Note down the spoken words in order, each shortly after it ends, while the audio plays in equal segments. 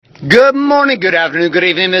Good morning, good afternoon, good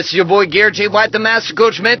evening. This is your boy Garrett J. White, the Master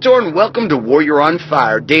Coach Mentor, and welcome to Warrior on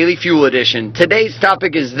Fire Daily Fuel Edition. Today's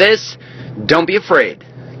topic is this: don't be afraid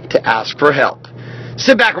to ask for help.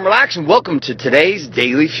 Sit back and relax, and welcome to today's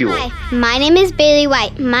Daily Fuel. Hi, my name is Bailey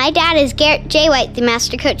White. My dad is Garrett J. White, the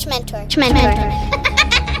Master Coach Mentor.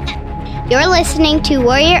 You're listening to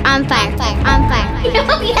Warrior on Fire.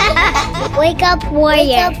 Wake up,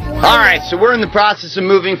 Warrior. All right, so we're in the process of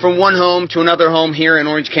moving from one home to another home here in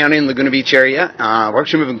Orange County in Laguna Beach area. We're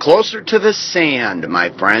actually moving closer to the sand,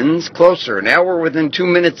 my friends, closer. Now we're within 2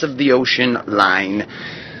 minutes of the ocean line.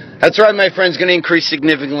 That's right, my friends, going to increase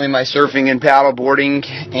significantly my surfing and paddleboarding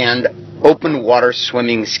and open water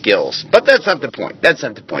swimming skills. But that's not the point.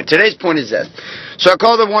 Today's point is this. So I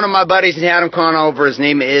called up one of my buddies and had him call over. His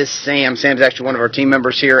name is Sam. Sam's actually one of our team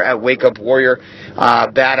members here at Wake Up Warrior.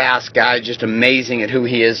 Badass guy, just amazing at who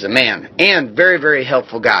he is, a man. And very, very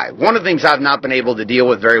helpful guy. One of the things I've not been able to deal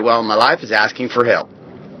with very well in my life is asking for help.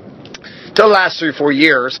 Till the last 3 or 4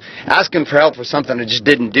 years, asking for help for something I just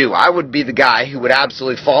didn't do. I would be the guy who would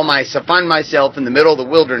absolutely find myself in the middle of the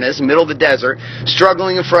wilderness, middle of the desert,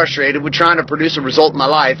 struggling and frustrated with trying to produce a result in my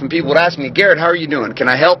life. And people would ask me, Garrett, how are you doing? Can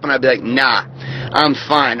I help? And I'd be like, nah, I'm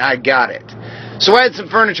fine. I got it. So I had some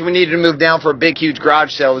furniture we needed to move down for a big, huge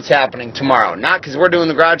garage sale that's happening tomorrow. Not because we're doing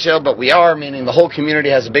the garage sale, but we are, meaning the whole community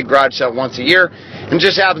has a big garage sale once a year. And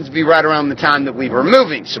just happens to be right around the time that we were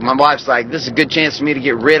moving. So my wife's like, this is a good chance for me to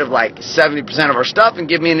get rid of like 70% of our stuff and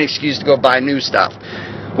give me an excuse to go buy new stuff.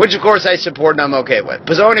 Which, of course, I support and I'm okay with.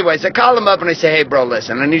 But so anyways, I call him up and I say, hey, bro,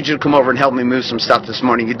 listen, I need you to come over and help me move some stuff this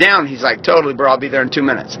morning. You down? He's like, totally, bro, I'll be there in 2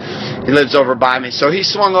 minutes. He lives over by me. So he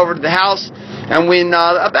swung over to the house, and in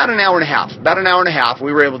about an hour and a half,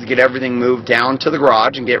 we were able to get everything moved down to the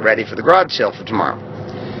garage and get ready for the garage sale for tomorrow.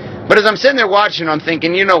 But as I'm sitting there watching, I'm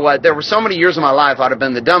thinking, you know what, there were so many years of my life I'd have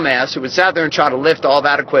been the dumbass who would sit there and try to lift all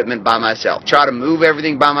that equipment by myself, try to move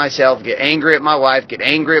everything by myself, get angry at my wife, get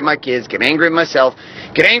angry at my kids, get angry at myself,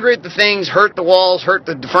 get angry at the things, hurt the walls, hurt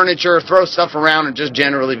the furniture, throw stuff around, and just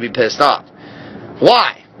generally be pissed off.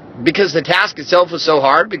 Why? Because the task itself was so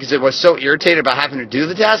hard? Because it was so irritated about having to do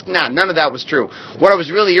the task? Nah, none of that was true. What I was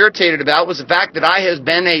really irritated about was the fact that I had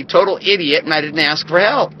been a total idiot and I didn't ask for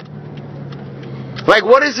help. Like,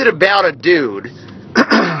 what is it about a dude,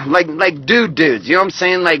 like dudes, you know what I'm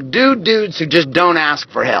saying? Like dudes who just don't ask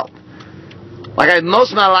for help. Like,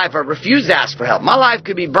 most of my life, I refused to ask for help. My life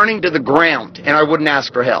could be burning to the ground, and I wouldn't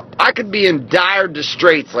ask for help. I could be in dire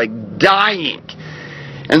distraits, like dying.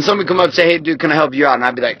 And somebody come up and say, hey, dude, can I help you out? And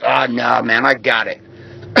I'd be like, oh, no, man, I got it.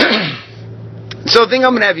 So the thing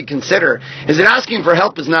I'm going to have you consider is that asking for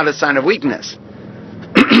help is not a sign of weakness.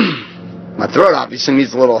 My throat obviously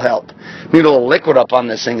needs a little help. Need a little liquid up on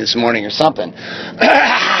this thing this morning or something.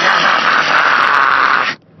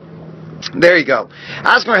 There you go.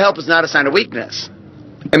 Asking for help is not a sign of weakness.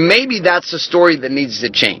 And maybe that's the story that needs to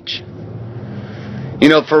change. You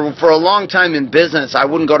know, for a long time in business, I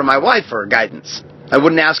wouldn't go to my wife for guidance. I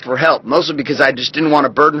wouldn't ask for help, mostly because I just didn't want to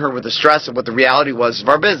burden her with the stress of what the reality was of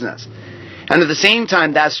our business. And at the same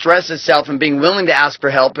time, that stress itself and being willing to ask for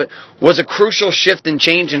help was a crucial shift and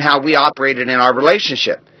change in how we operated in our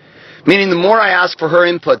relationship. Meaning the more I asked for her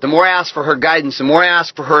input, the more I asked for her guidance, the more I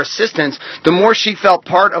asked for her assistance, the more she felt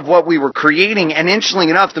part of what we were creating. And interestingly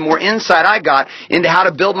enough, the more insight I got into how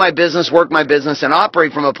to build my business, work my business, and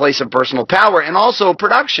operate from a place of personal power and also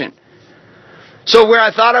production. So where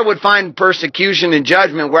I thought I would find persecution and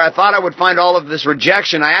judgment, where I thought I would find all of this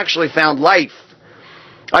rejection, I actually found life.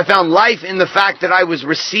 I found life in the fact that I was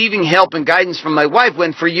receiving help and guidance from my wife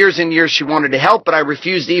when for years and years she wanted to help, but I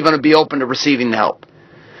refused even to be open to receiving the help.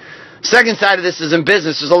 Second side of this is in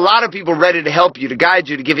business. There's a lot of people ready to help you, to guide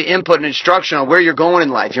you, to give you input and instruction on where you're going in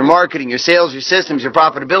life, your marketing, your sales, your systems, your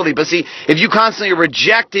profitability. But see, if you constantly are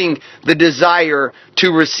rejecting the desire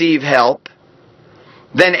to receive help,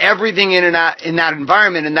 then everything in that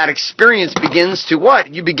environment, in that experience begins to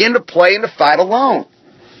what? You begin to play and to fight alone.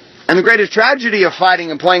 And the greatest tragedy of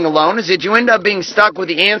fighting and playing alone is that you end up being stuck with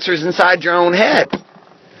the answers inside your own head.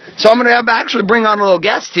 So I'm going to actually bring on a little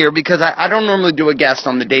guest here because I don't normally do a guest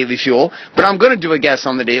on the Daily Fuel, but I'm going to do a guest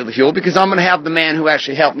on the Daily Fuel because I'm going to have the man who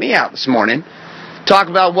actually helped me out this morning talk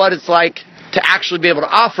about what it's like to actually be able to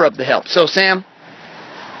offer up the help. So Sam,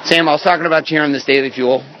 I was talking about you here on this Daily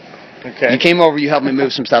Fuel. Okay. You came over, you helped me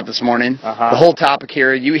move some stuff this morning. The whole topic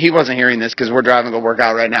here, he wasn't hearing this because we're driving to go work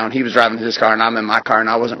out right now, and he was driving his car, and I'm in my car, and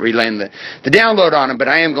I wasn't relaying the download on him, but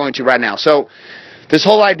I am going to right now. So this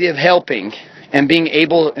whole idea of helping and being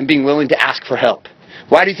able and being willing to ask for help.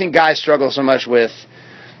 Why do you think guys struggle so much with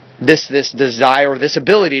this desire or this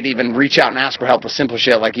ability to even reach out and ask for help with simple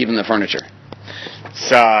shit like even the furniture?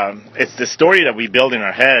 it's the story that we build in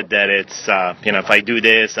our head that it's if I do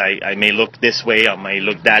this, I may look this way, I may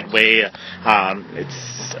look that way.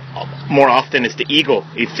 It's more often it's the ego.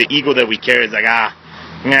 It's the ego that we carry. It's like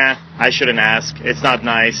I shouldn't ask. It's not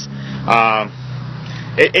nice.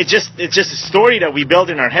 It's just a story that we build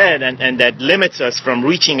in our head and that limits us from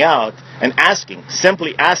reaching out and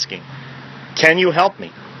simply asking, can you help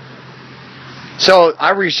me? So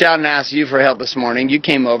I reached out and asked you for help this morning. You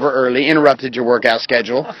came over early, interrupted your workout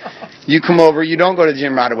schedule. You come over, you don't go to the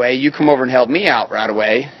gym right away. You come over and help me out right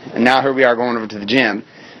away. And now here we are going over to the gym.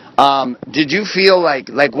 Did you feel like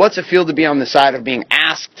what's it feel to be on the side of being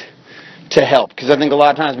asked to help? Because I think a lot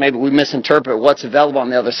of times maybe we misinterpret what's available on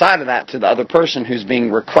the other side of that to the other person who's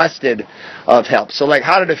being requested of help. So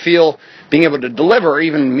how did it feel being able to deliver, or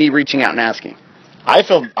even me reaching out and asking? I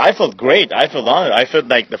felt great. I felt honored. I felt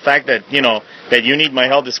like the fact that that you need my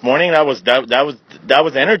help this morning, that was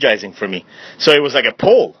energizing for me. So it was like a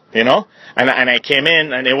pull, and I came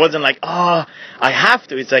in and it wasn't like, I have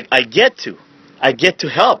to. It's like I get to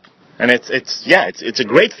help, and it's a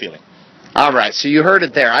great feeling. All right, so you heard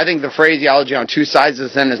it there. I think the phraseology on two sides of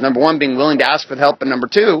this then is, number one, being willing to ask for help, and number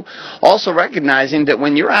two, also recognizing that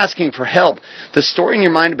when you're asking for help, the story in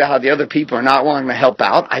your mind about how the other people are not wanting to help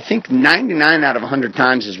out, I think 99 out of 100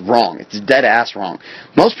 times is wrong. It's dead-ass wrong.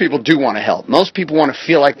 Most people do want to help. Most people want to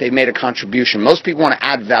feel like they've made a contribution. Most people want to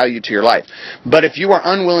add value to your life. But if you are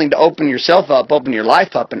unwilling to open yourself up, open your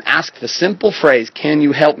life up, and ask the simple phrase, can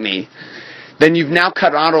you help me, then you've now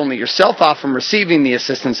cut not only yourself off from receiving the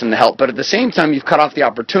assistance and the help, but at the same time you've cut off the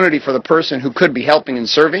opportunity for the person who could be helping and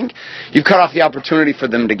serving. You've cut off the opportunity for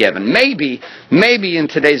them to give. And maybe in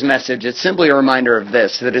today's message, it's simply a reminder of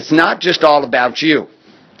this, that it's not just all about you.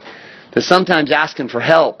 That sometimes asking for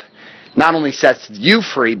help not only sets you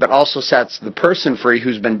free, but also sets the person free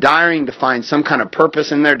who's been dying to find some kind of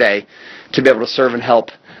purpose in their day to be able to serve and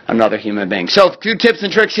help another human being. So, a few tips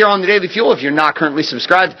and tricks here on the Daily Fuel. If you're not currently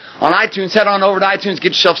subscribed on iTunes, head on over to iTunes, get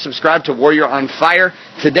yourself subscribed to Warrior on Fire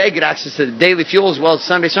today. Get access to the Daily Fuel as well as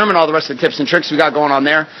Sunday Sermon, all the rest of the tips and tricks we got going on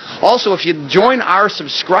there. Also, if you join our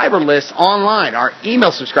subscriber list online, our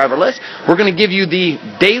email subscriber list, we're going to give you the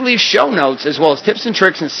daily show notes as well as tips and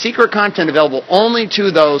tricks and secret content available only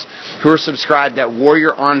to those who are subscribed at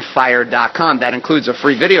warrioronfire.com. That includes a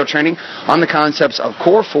free video training on the concepts of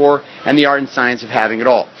Core 4 and the art and science of having it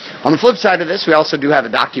all. On the flip side of this, we also do have a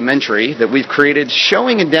documentary that we've created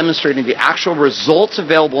showing and demonstrating the actual results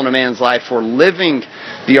available in a man's life for living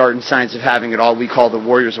the art and science of having it all, we call the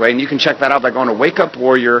Warrior's Way. And you can check that out by going to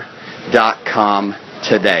wakeupwarrior.com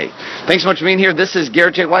today. Thanks so much for being here. This is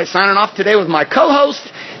Garrett J. White signing off today with my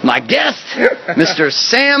co-host, my guest, Mr.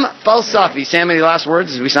 Sam Falsafi. Sam, any last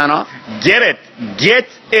words as we sign off? Get it. Get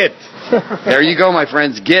it. There you go, my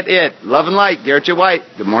friends. Get it. Love and light. Garrett J. White.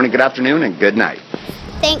 Good morning, good afternoon, and good night.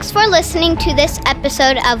 Thanks for listening to this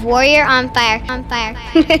episode of Warrior on Fire.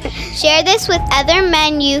 Share this with other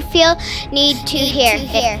men you feel need to hear.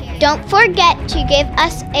 Don't forget to give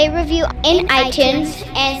us a review in iTunes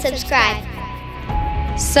and subscribe.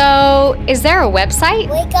 So, is there a website?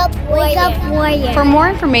 Wake Up Warrior. For more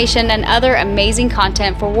information and other amazing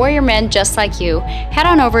content for warrior men just like you, head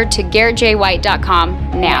on over to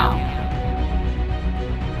GarrettJWhite.com now.